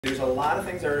There's a lot of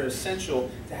things that are essential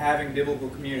to having biblical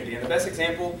community. And the best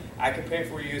example I can paint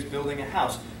for you is building a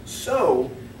house.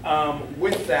 So,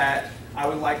 with that, I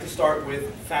would like to start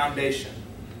with foundation.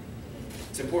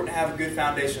 It's important to have a good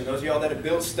foundation. Those of y'all that have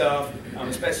built stuff,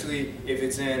 especially if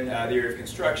it's in the area of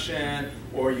construction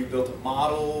or you built a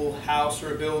model house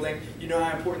or a building, you know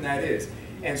how important that is.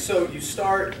 And so you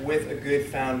start with a good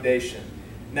foundation.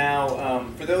 Now,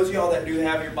 for those of y'all that do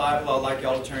have your Bible, I'd like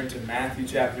y'all to turn to Matthew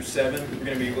chapter 7. We're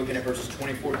going to be looking at verses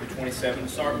 24 through 27 to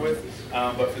start with.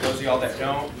 But for those of y'all that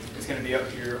don't, it's going to be up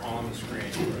here on the screen.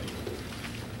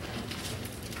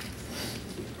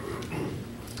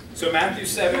 So Matthew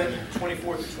 7,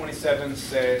 24 through 27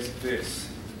 says this.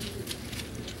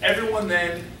 Everyone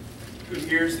then who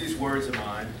hears these words of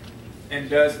mine and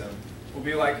does them will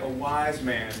be like a wise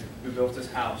man who built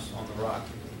his house on the rock.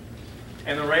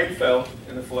 And the rain fell,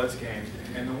 and the floods came,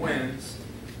 and the winds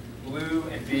blew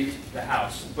and beat the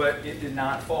house. But it did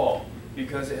not fall,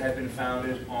 because it had been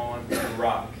founded on the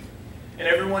rock. And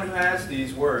everyone who has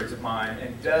these words of mine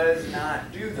and does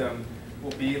not do them will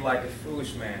be like a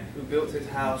foolish man who built his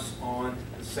house on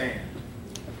the sand.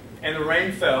 And the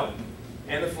rain fell,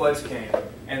 and the floods came,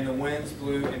 and the winds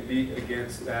blew and beat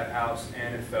against that house,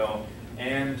 and it fell,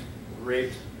 and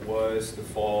great was the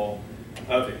fall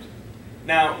of it.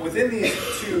 Now, within these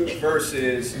two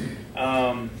verses,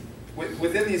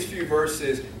 within these few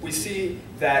verses, we see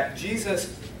that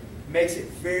Jesus makes it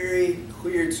very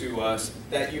clear to us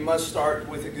that you must start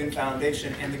with a good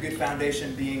foundation, and the good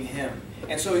foundation being Him.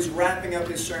 And so he's wrapping up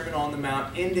his Sermon on the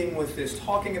Mount, ending with this,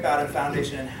 talking about a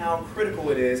foundation and how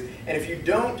critical it is. And if you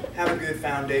don't have a good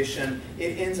foundation,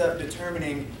 it ends up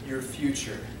determining your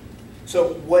future.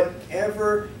 So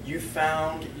whatever you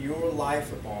found your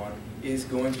life upon is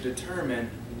going to determine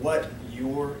what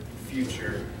your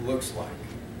future looks like.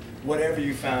 Whatever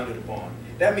you found it upon.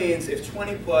 That means if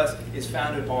 20Plus is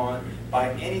founded on by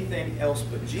anything else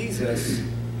but Jesus,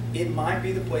 it might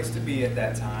be the place to be at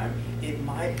that time. It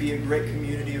might be a great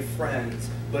community of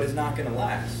friends, but it's not going to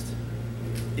last.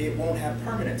 It won't have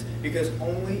permanence, because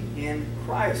only in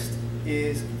Christ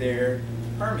is there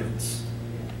permanence.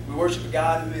 We worship a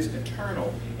God who is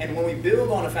eternal. And when we build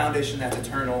on a foundation that's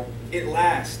eternal, it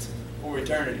lasts for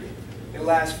eternity. It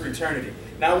lasts for eternity.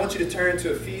 Now I want you to turn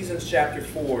to Ephesians chapter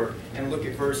 4 and look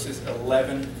at verses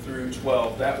 11 through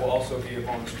 12. That will also be up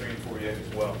on the screen for you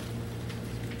as well.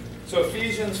 So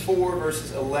Ephesians 4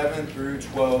 verses 11 through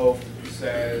 12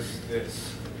 says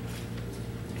this.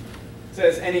 It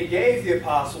says, "And he gave the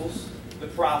apostles, the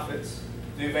prophets,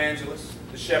 the evangelists,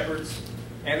 the shepherds,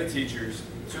 and the teachers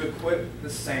to equip the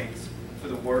saints for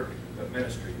the work of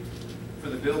ministry, for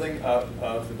the building up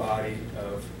of the body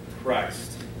of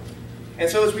Christ." And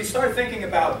so as we start thinking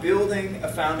about building a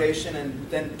foundation and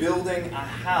then building a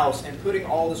house and putting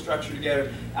all the structure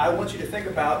together, I want you to think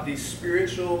about these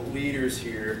spiritual leaders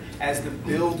here as the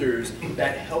builders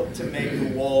that help to make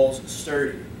the walls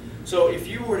sturdy. So if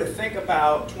you were to think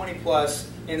about 20Plus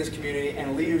in this community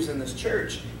and leaders in this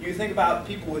church, you think about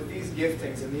people with these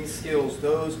giftings and these skills,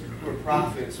 those who are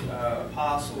prophets,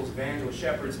 apostles, evangelists,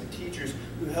 shepherds, and teachers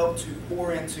who help to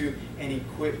pour into and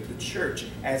equip the church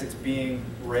as it's being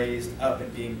raised up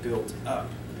and being built up.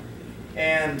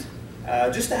 And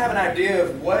just to have an idea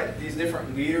of what these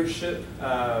different leadership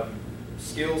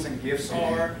skills and gifts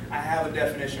are, I have a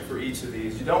definition for each of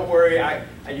these. Don't worry,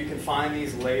 you can find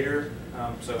these later.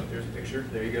 So there's a picture.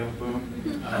 There you go.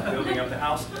 Boom. Building up the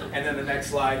house. And then the next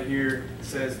slide here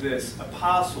says this.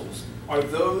 Apostles are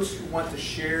those who want to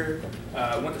share,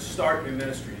 want to start new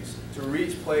ministries, to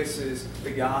reach places the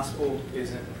gospel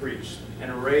isn't preached, and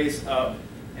to raise up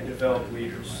and develop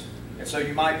leaders. And so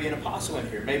you might be an apostle in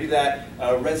here. Maybe that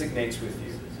resonates with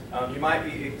you. You might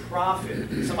be a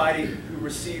prophet, somebody who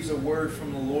receives a word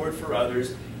from the Lord for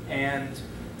others, and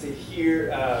to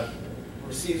hear,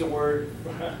 receives a word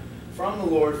from the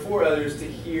Lord for others to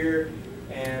hear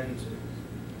and...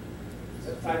 Is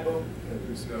that a typo?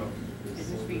 No. Just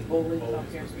speak boldly without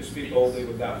fear. Just speak boldly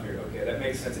without fear. Okay, that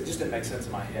makes sense. It just didn't make sense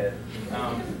in my head,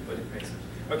 but it makes sense.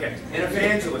 Okay, an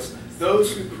evangelist,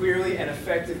 those who clearly and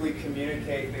effectively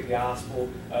communicate the gospel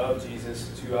of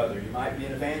Jesus to others. You might be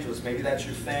an evangelist. Maybe that's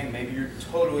your thing. Maybe you're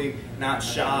totally not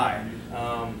shy.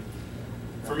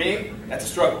 For me, that's a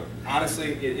struggle.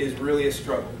 Honestly, it is really a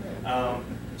struggle.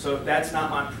 So that's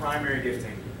not my primary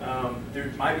gifting.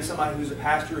 There might be somebody who's a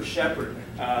pastor or shepherd,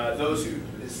 those who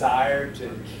desire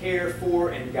to care for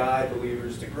and guide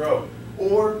believers to grow.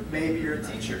 Or maybe you're a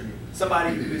teacher,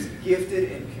 somebody who's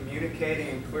gifted in communicating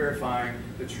and clarifying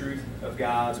the truth of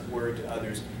God's word to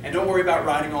others. And don't worry about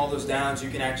writing all those down. So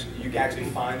you can actually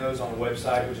find those on the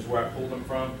website, which is where I pulled them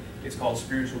from. It's called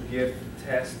Spiritual Gift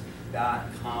Test.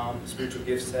 spiritualgiftstest.com,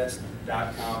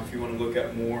 spiritualgiftstest.com, if you want to look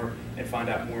up more and find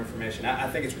out more information. I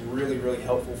think it's really, really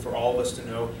helpful for all of us to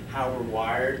know how we're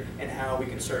wired and how we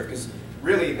can serve. Because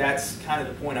really, that's kind of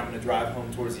the point I'm going to drive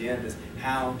home towards the end, is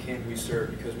how can we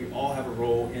serve? Because we all have a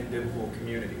role in biblical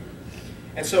community.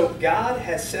 And so God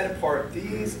has set apart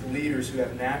these leaders who have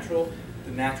the natural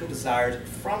desires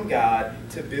from God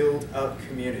to build up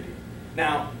community.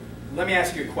 Now, let me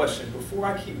ask you a question. Before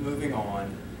I keep moving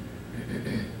on,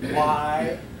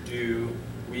 why do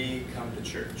we come to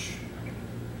church?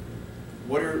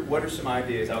 What are some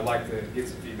ideas? I would like to get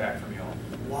some feedback from you all.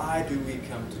 Why do we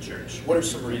come to church? What are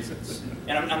some reasons?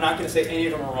 And I'm not going to say any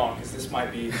of them are wrong, because this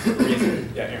might be a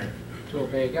reason. Yeah, Aaron. To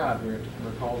obey God. We're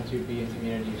called to be in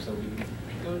community, so we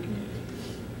go to community.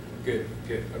 Good,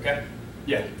 good. Okay.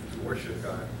 Yeah. To worship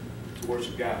God. To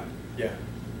worship God. Yeah.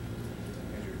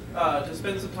 To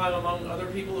spend some time among other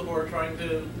people who are trying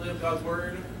to live God's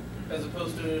Word, as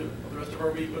opposed to the rest of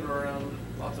our week when we're around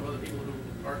lots of other people who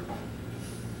aren't.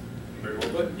 Very well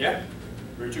put. Yeah.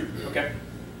 Very true. Okay.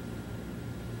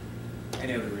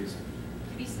 Any other reason?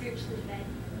 To be spiritually fed.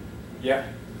 Yeah.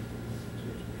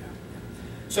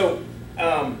 So,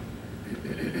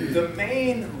 the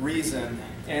main reason,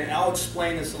 and I'll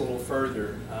explain this a little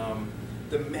further,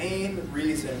 the main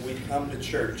reason we come to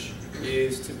church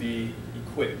is to be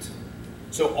equipped.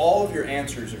 So all of your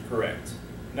answers are correct.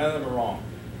 None of them are wrong.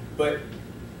 But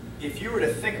if you were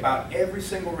to think about every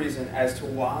single reason as to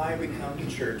why we come to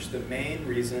church, the main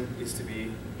reason is to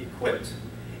be equipped.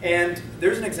 And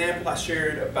there's an example I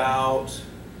shared about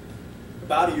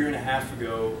a year and a half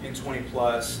ago in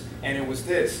 20Plus, and it was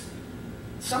this.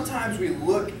 Sometimes we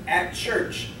look at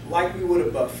church like we would a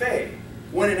buffet,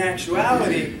 when in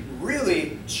actuality,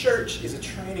 really, church is a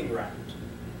training ground.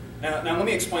 Now let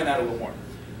me explain that a little more.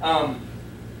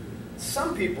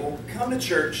 Some people come to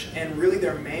church and really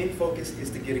their main focus is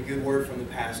to get a good word from the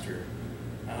pastor.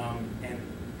 And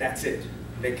that's it.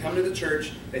 They come to the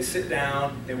church, they sit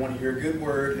down, they want to hear a good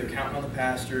word, they're counting on the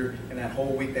pastor, and that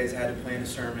whole week they've had to plan a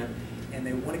sermon, and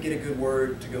they want to get a good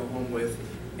word to go home with,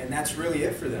 and that's really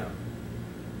it for them.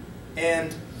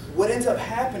 And what ends up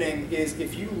happening is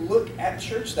if you look at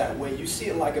church that way, you see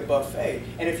it like a buffet.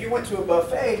 And if you went to a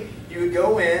buffet, you would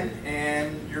go in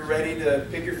and you're ready to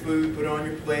pick your food, put it on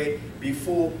your plate, be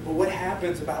full. But what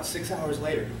happens about 6 hours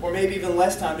later? Or maybe even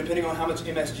less time, depending on how much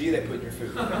MSG they put in your food.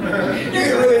 You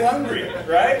get really hungry,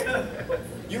 right?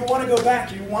 You want to go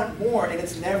back, you want more, and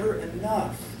it's never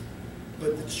enough.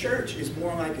 But the church is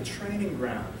more like a training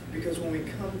ground. Because when we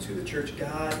come to the church,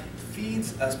 God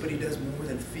feeds us, but He does more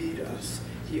than feed us.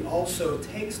 He also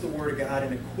takes the Word of God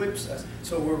and equips us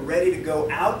so we're ready to go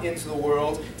out into the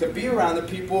world to be around the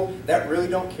people that really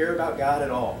don't care about God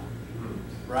at all.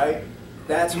 Right?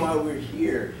 That's why we're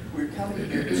here. We're coming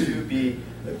here to be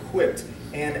equipped.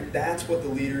 And that's what the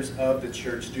leaders of the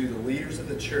church do. The leaders of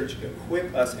the church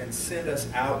equip us and send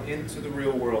us out into the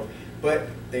real world. But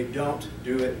they don't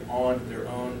do it on their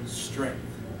own strength.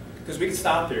 Because we could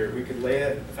stop there. We could lay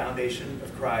a foundation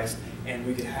of Christ and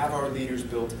we could have our leaders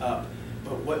built up.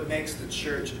 But what makes the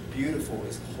church beautiful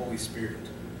is the Holy Spirit.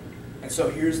 And so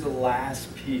here's the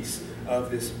last piece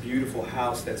of this beautiful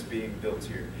house that's being built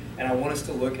here. And I want us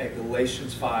to look at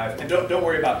Galatians 5. And don't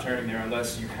worry about turning there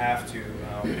unless you have to.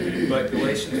 But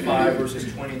Galatians 5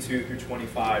 verses 22 through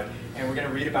 25. And we're going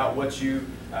to read about what you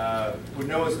would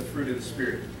know as the fruit of the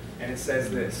Spirit. And it says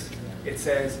this. It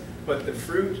says, but the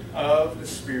fruit of the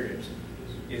Spirit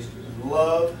is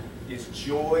love, is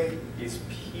joy, is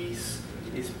peace,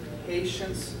 is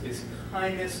patience, is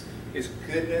kindness, is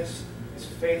goodness, is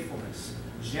faithfulness,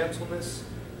 gentleness,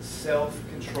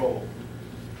 self-control.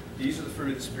 These are the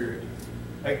fruit of the Spirit.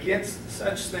 Against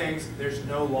such things there's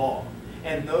no law.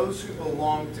 And those who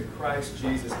belong to Christ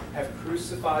Jesus have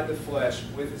crucified the flesh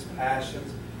with its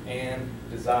passions and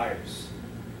desires.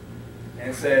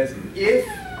 And it says,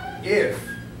 if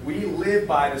we live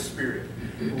by the Spirit,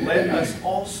 let us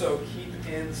also keep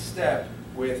in step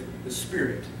with the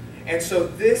Spirit. And so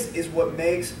this is what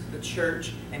makes the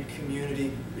church and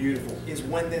community beautiful, is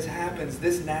when this happens,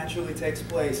 this naturally takes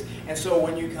place. And so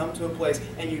when you come to a place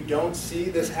and you don't see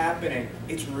this happening,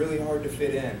 it's really hard to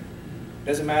fit in.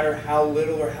 Doesn't matter how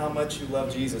little or how much you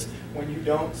love Jesus. When you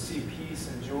don't see peace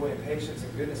and joy and patience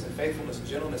and goodness and faithfulness and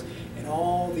gentleness and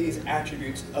all these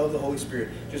attributes of the Holy Spirit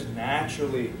just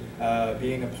naturally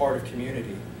being a part of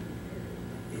community,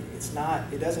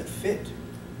 it doesn't fit.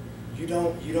 You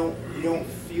don't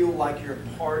feel like you're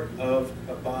a part of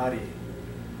a body.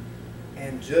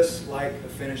 And just like a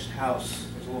finished house,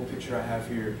 there's a little picture I have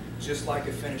here, just like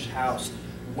a finished house,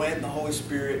 when the Holy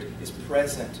Spirit is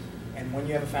present, and when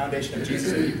you have a foundation of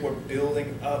Jesus and people are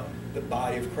building up the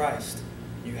body of Christ,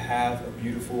 you have a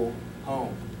beautiful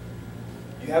home.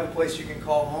 You have a place you can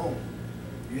call home.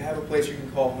 You have a place you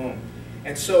can call home.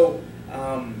 And so,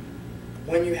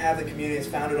 when you have the community that's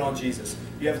founded on Jesus,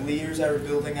 you have leaders that are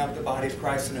building up the body of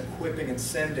Christ and equipping and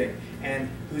sending, and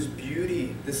whose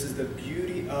beauty, this is the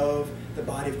beauty of the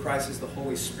body of Christ, is the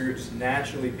Holy Spirit just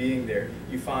naturally being there.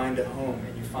 You find a home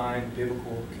and you find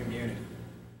biblical community.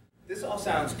 This all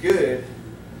sounds good,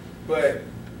 but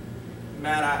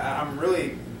man, I'm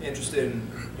really interested in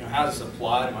how does this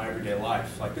apply to my everyday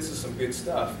life? Like, this is some good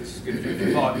stuff. This is good food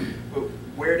for thought, but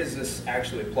where does this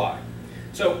actually apply?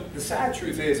 So the sad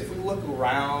truth is, if we look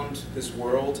around this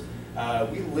world,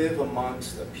 we live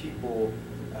amongst a people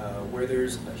where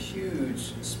there's a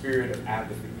huge spirit of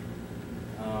apathy.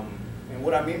 And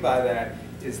what I mean by that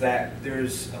is that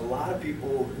there's a lot of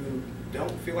people who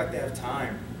don't feel like they have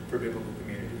time for biblical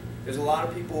community. There's a lot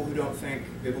of people who don't think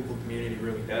biblical community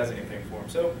really does anything for them,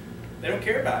 so they don't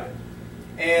care about it.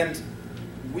 And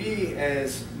we,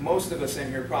 as most of us in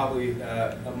here, probably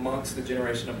amongst the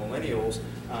generation of millennials,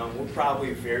 we're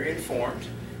probably very informed.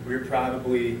 We're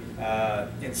probably,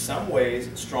 in some ways,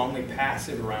 strongly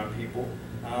passive around people.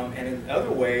 And in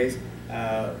other ways,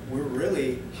 we're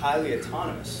really highly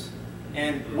autonomous.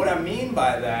 And what I mean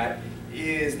by that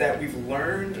is that we've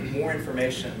learned more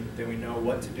information than we know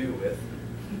what to do with.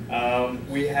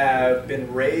 We have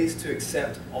been raised to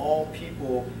accept all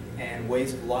people and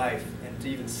ways of life and to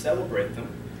even celebrate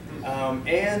them.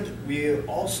 And we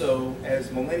also, as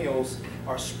millennials,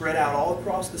 are spread out all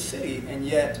across the city and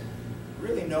yet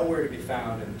really nowhere to be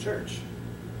found in the church.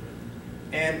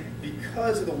 And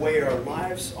because of the way our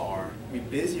lives are, we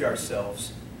busy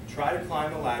ourselves, try to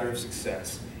climb the ladder of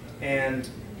success, and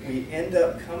we end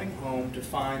up coming home to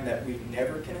find that we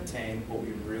never can attain what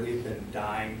we've really been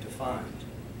dying to find.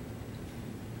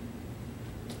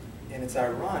 And it's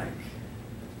ironic,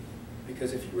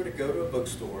 because if you were to go to a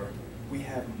bookstore, we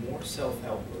have more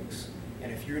self-help books.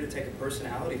 And if you were to take a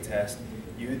personality test,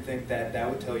 you would think that that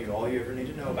would tell you all you ever need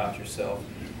to know about yourself.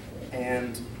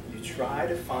 And you try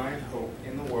to find hope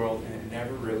in the world, and it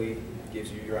never really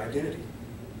gives you your identity.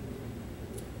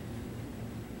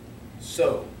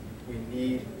 So, we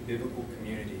need biblical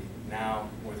community now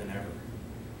more than ever.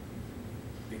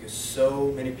 Because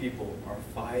so many people are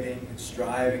fighting and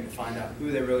striving to find out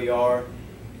who they really are,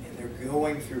 and they're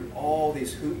going through all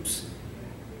these hoops,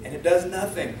 and it does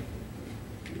nothing.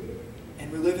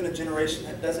 And we live in a generation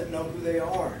that doesn't know who they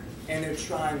are, and they're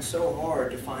trying so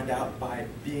hard to find out by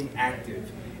being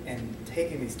active and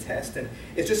taking these tests, and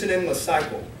it's just an endless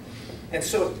cycle. And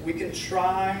so we can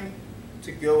try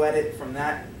to go at it from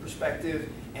that perspective,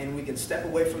 and we can step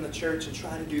away from the church and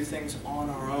try to do things on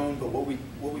our own, but what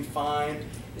we find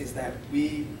is that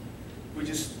we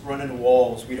just run into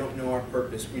walls. We don't know our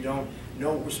purpose. We don't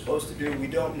know what we're supposed to do. We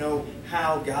don't know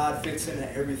how God fits into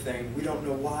everything. We don't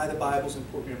know why the Bible's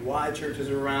important and why churches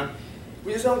are around.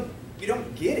 We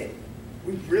don't get it.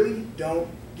 We really don't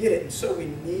get it. And so we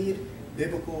need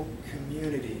biblical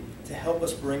community to help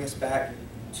us bring us back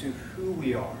to who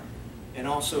we are, and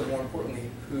also, more importantly,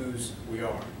 whose we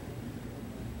are.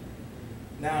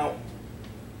 Now,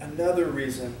 another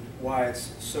reason why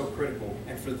it's so critical,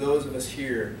 and for those of us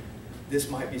here, this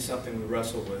might be something we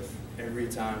wrestle with every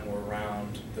time we're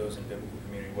around those in biblical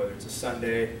community, whether it's a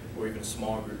Sunday or even a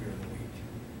small group during the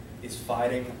week, is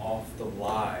fighting off the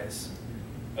lies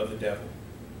of the devil.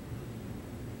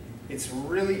 It's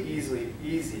really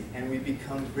easy, and we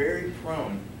become very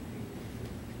prone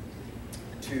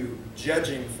to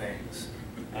judging things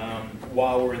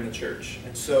while we're in the church.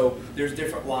 And so there's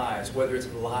different lies, whether it's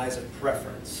lies of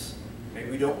preference.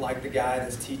 Maybe we don't like the guy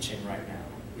that's teaching right now.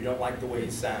 We don't like the way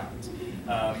he sounds.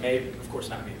 Maybe, of course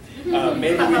not me.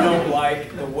 Maybe we don't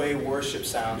like the way worship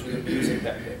sounds or the music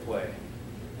that they play.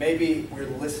 Maybe we're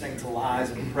listening to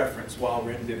lies of preference while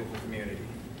we're in biblical community.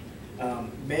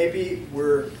 Maybe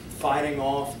we're fighting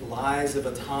off lies of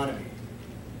autonomy.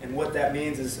 And what that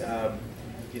means is,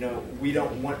 we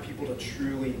don't want people to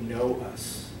truly know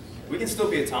us. We can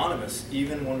still be autonomous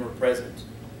even when we're present,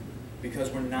 because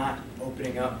we're not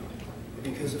opening up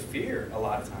because of fear a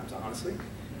lot of times, honestly.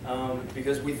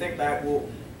 Because we think back, well,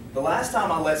 the last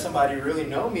time I let somebody really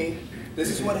know me, this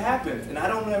is what happened, and I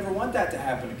don't ever want that to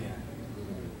happen again.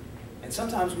 And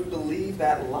sometimes we believe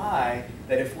that lie,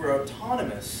 that if we're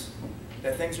autonomous,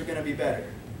 that things are going to be better.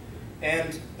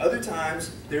 And other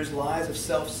times, there's lies of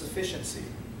self-sufficiency.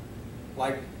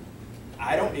 Like,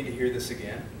 I don't need to hear this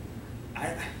again.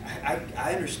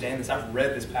 I understand this. I've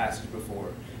read this passage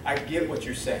before. I get what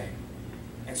you're saying.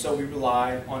 And so we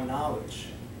rely on knowledge.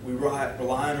 We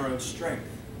rely on our own strength.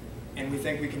 And we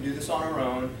think we can do this on our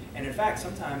own. And in fact,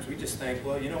 sometimes we just think,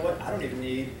 well, you know what? I don't even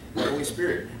need the Holy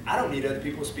Spirit. I don't need other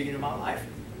people speaking in my life.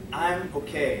 I'm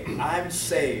okay. I'm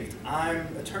saved. I'm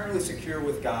eternally secure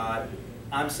with God.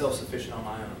 I'm self-sufficient on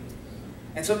my own.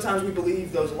 And sometimes we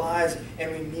believe those lies,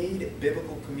 and we need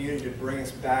biblical community to bring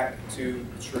us back to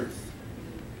truth.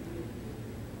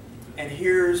 And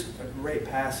here's a great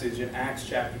passage in Acts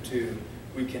chapter 2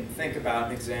 we can think about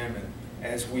and examine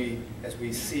as we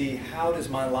see, how does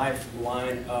my life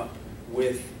line up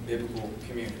with biblical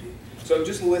community? So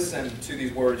just listen to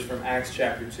these words from Acts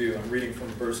chapter 2. I'm reading from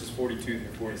verses 42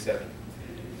 through 47.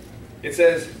 It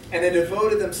says, "And they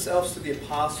devoted themselves to the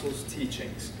apostles'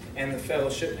 teachings and the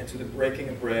fellowship and to the breaking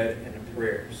of bread and the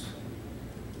prayers.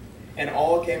 And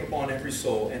all came upon every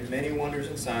soul, and many wonders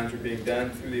and signs were being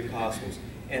done through the apostles.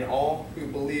 And all who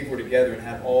believed were together and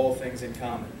had all things in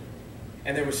common.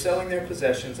 And they were selling their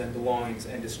possessions and belongings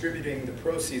and distributing the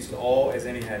proceeds to all as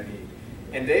any had need.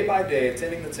 And day by day,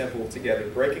 attending the temple together,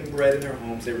 breaking bread in their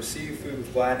homes, they received food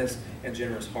with gladness and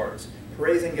generous hearts,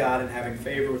 praising God and having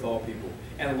favor with all people.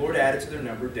 And the Lord added to their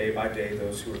number day by day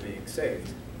those who were being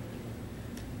saved."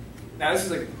 Now, this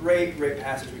is a great, great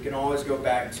passage we can always go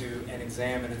back to and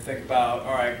examine and think about,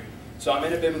 all right, so I'm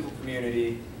in a biblical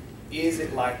community. Is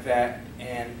it like that?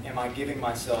 And am I giving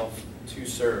myself to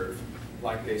serve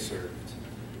like they served?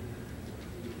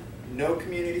 No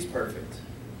community is perfect.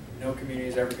 No community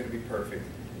is ever going to be perfect.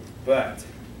 But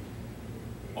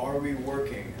are we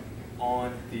working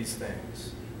on these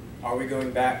things? Are we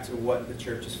going back to what the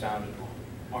church is founded on?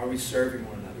 Are we serving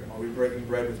one another? Are we breaking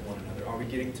bread with one another? Are we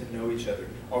getting to know each other?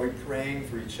 Are we praying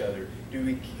for each other? Do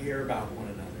we care about one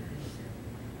another?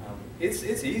 It's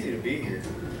easy to be here.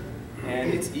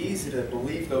 And it's easy to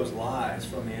believe those lies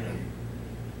from the enemy.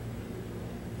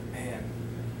 Man,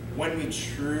 when we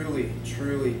truly,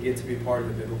 truly get to be part of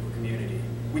the biblical community,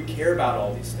 we care about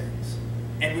all these things.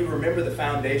 And we remember the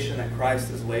foundation that Christ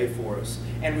has laid for us.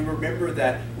 And we remember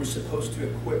that we're supposed to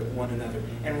equip one another.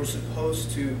 And we're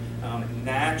supposed to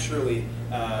naturally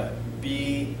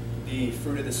be the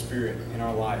fruit of the Spirit in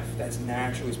our life. That's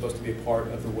naturally supposed to be a part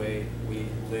of the way we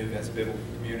live as a biblical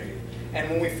community. And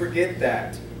when we forget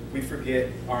that, we forget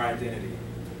our identity.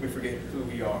 We forget who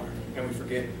we are. And we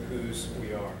forget whose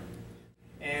we are.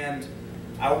 And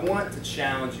I want to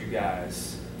challenge you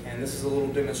guys, and this is a little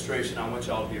demonstration I want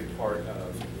y'all to be a part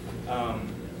of.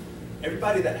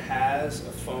 Everybody that has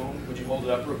a phone, would you hold it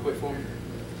up real quick for me?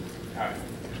 All right.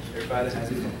 Everybody that has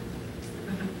a phone.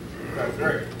 Okay,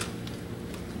 great.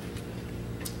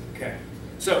 Okay.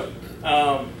 So,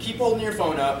 keep holding your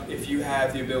phone up if you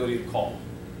have the ability to call.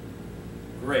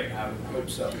 Great, I hope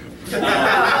so.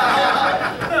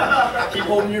 Keep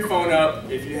holding your phone up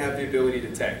if you have the ability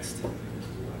to text.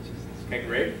 Okay,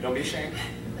 great. Don't be ashamed.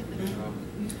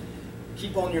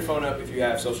 Keep holding your phone up if you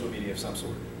have social media of some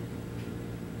sort.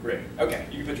 Great. Okay,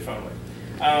 you can put your phone away.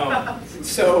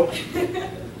 So,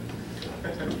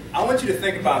 I want you to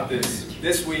think about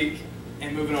this week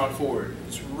and moving on forward.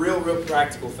 It's a real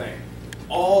practical thing.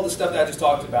 All the stuff that I just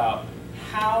talked about,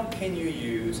 how can you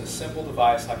use a simple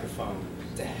device like a phone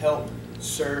to help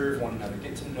serve one another,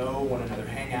 get to know one another,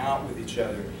 hang out with each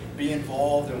other, be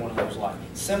involved in one another's life?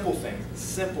 Simple things,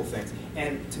 simple things.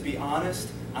 And to be honest,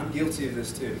 I'm guilty of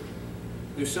this too.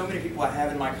 There's so many people I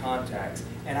have in my contacts,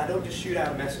 and I don't just shoot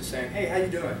out a message saying, "Hey, how you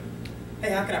doing?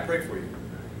 Hey, how can I pray for you?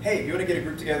 Hey, you want to get a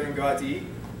group together and go out to eat?"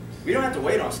 We don't have to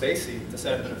wait on Stacy to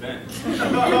set up an event.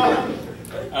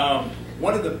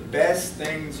 One of the best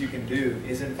things you can do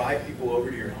is invite people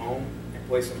over to your home and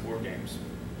play some board games.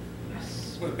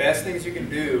 One of the best things you can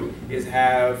do is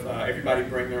have everybody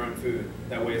bring their own food.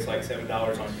 That way it's like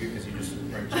 $7 on you because you just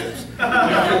bring chips.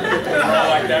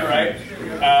 Like that, right?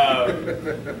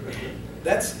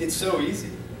 It's so easy.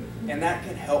 And that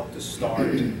can help to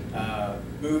start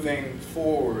moving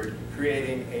forward,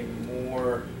 creating a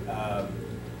more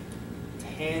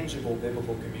tangible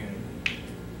biblical community.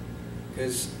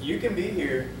 Because you can be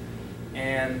here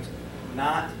and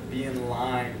not be in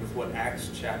line with what Acts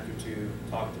chapter 2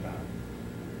 talked about.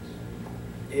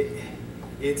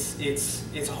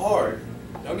 It's hard.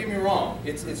 Don't get me wrong.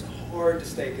 It's hard to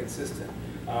stay consistent.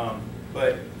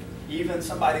 But even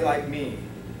somebody like me,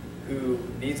 who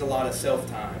needs a lot of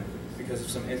self-time because of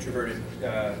some introverted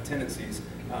tendencies,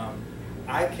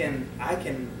 I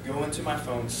can go into my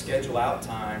phone, schedule out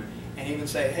time, and even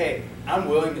say, "Hey, I'm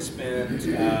willing to spend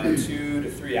 2 to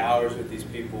 3 hours with these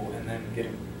people," and then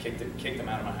kick them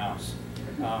out of my house.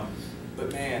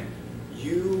 But man,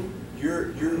 your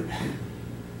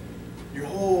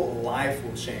whole life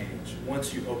will change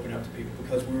once you open up to people,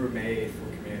 because we were made for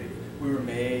community. We were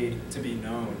made to be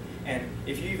known. And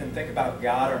if you even think about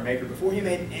God, our Maker, before He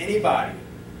made anybody,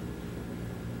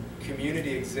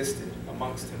 community existed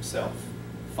amongst himself,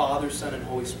 Father, Son, and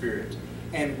Holy Spirit.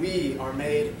 And we are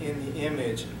made in the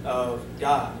image of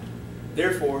God.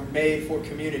 Therefore, made for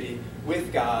community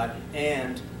with God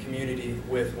and community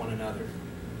with one another.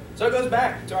 So it goes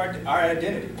back to our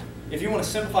identity. If you want to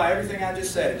simplify everything I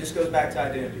just said, it just goes back to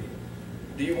identity.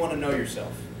 Do you want to know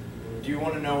yourself? Do you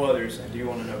want to know others? And do you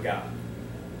want to know God?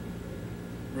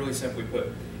 Really simply put.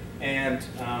 And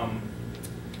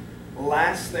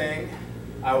last thing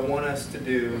I want us to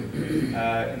do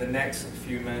in the next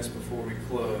few minutes before we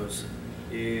close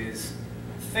is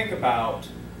think about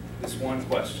this one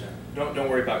question. Don't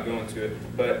worry about going to it,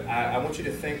 but I want you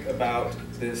to think about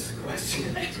this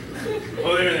question.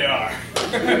 Oh, there they are.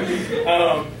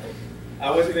 I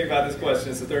want you to think about this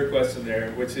question. It's the third question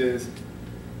there, which is,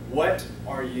 what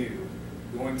are you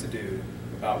going to do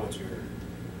about what you heard?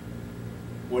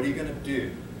 What are you going to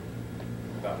do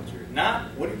about what you heard?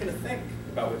 Not what are you going to think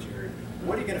about what you heard.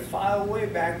 What are you going to file away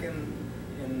back in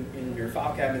your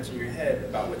file cabinets in your head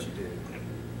about what you did?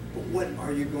 But what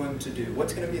are you going to do?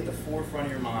 What's going to be at the forefront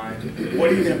of your mind? What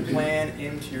are you going to plan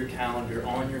into your calendar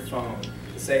on your phone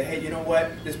to say, hey, you know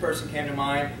what? This person came to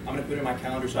mind. I'm going to put it in my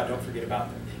calendar so I don't forget about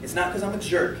them. It's not because I'm a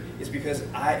jerk. It's because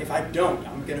if I don't,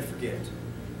 I'm going to forget.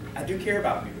 I do care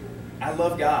about people. I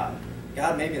love God.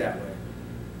 God made me that way.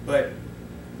 But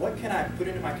what can I put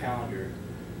into my calendar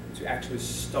to actually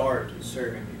start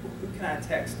serving people? Who can I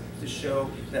text to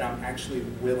show that I'm actually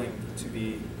willing to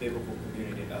be biblical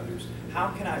community to others? How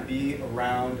can I be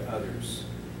around others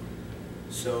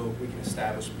so we can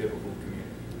establish biblical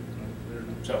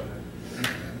community? So,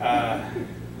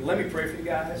 let me pray for you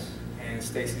guys, and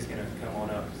Stacy's going to come on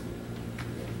up.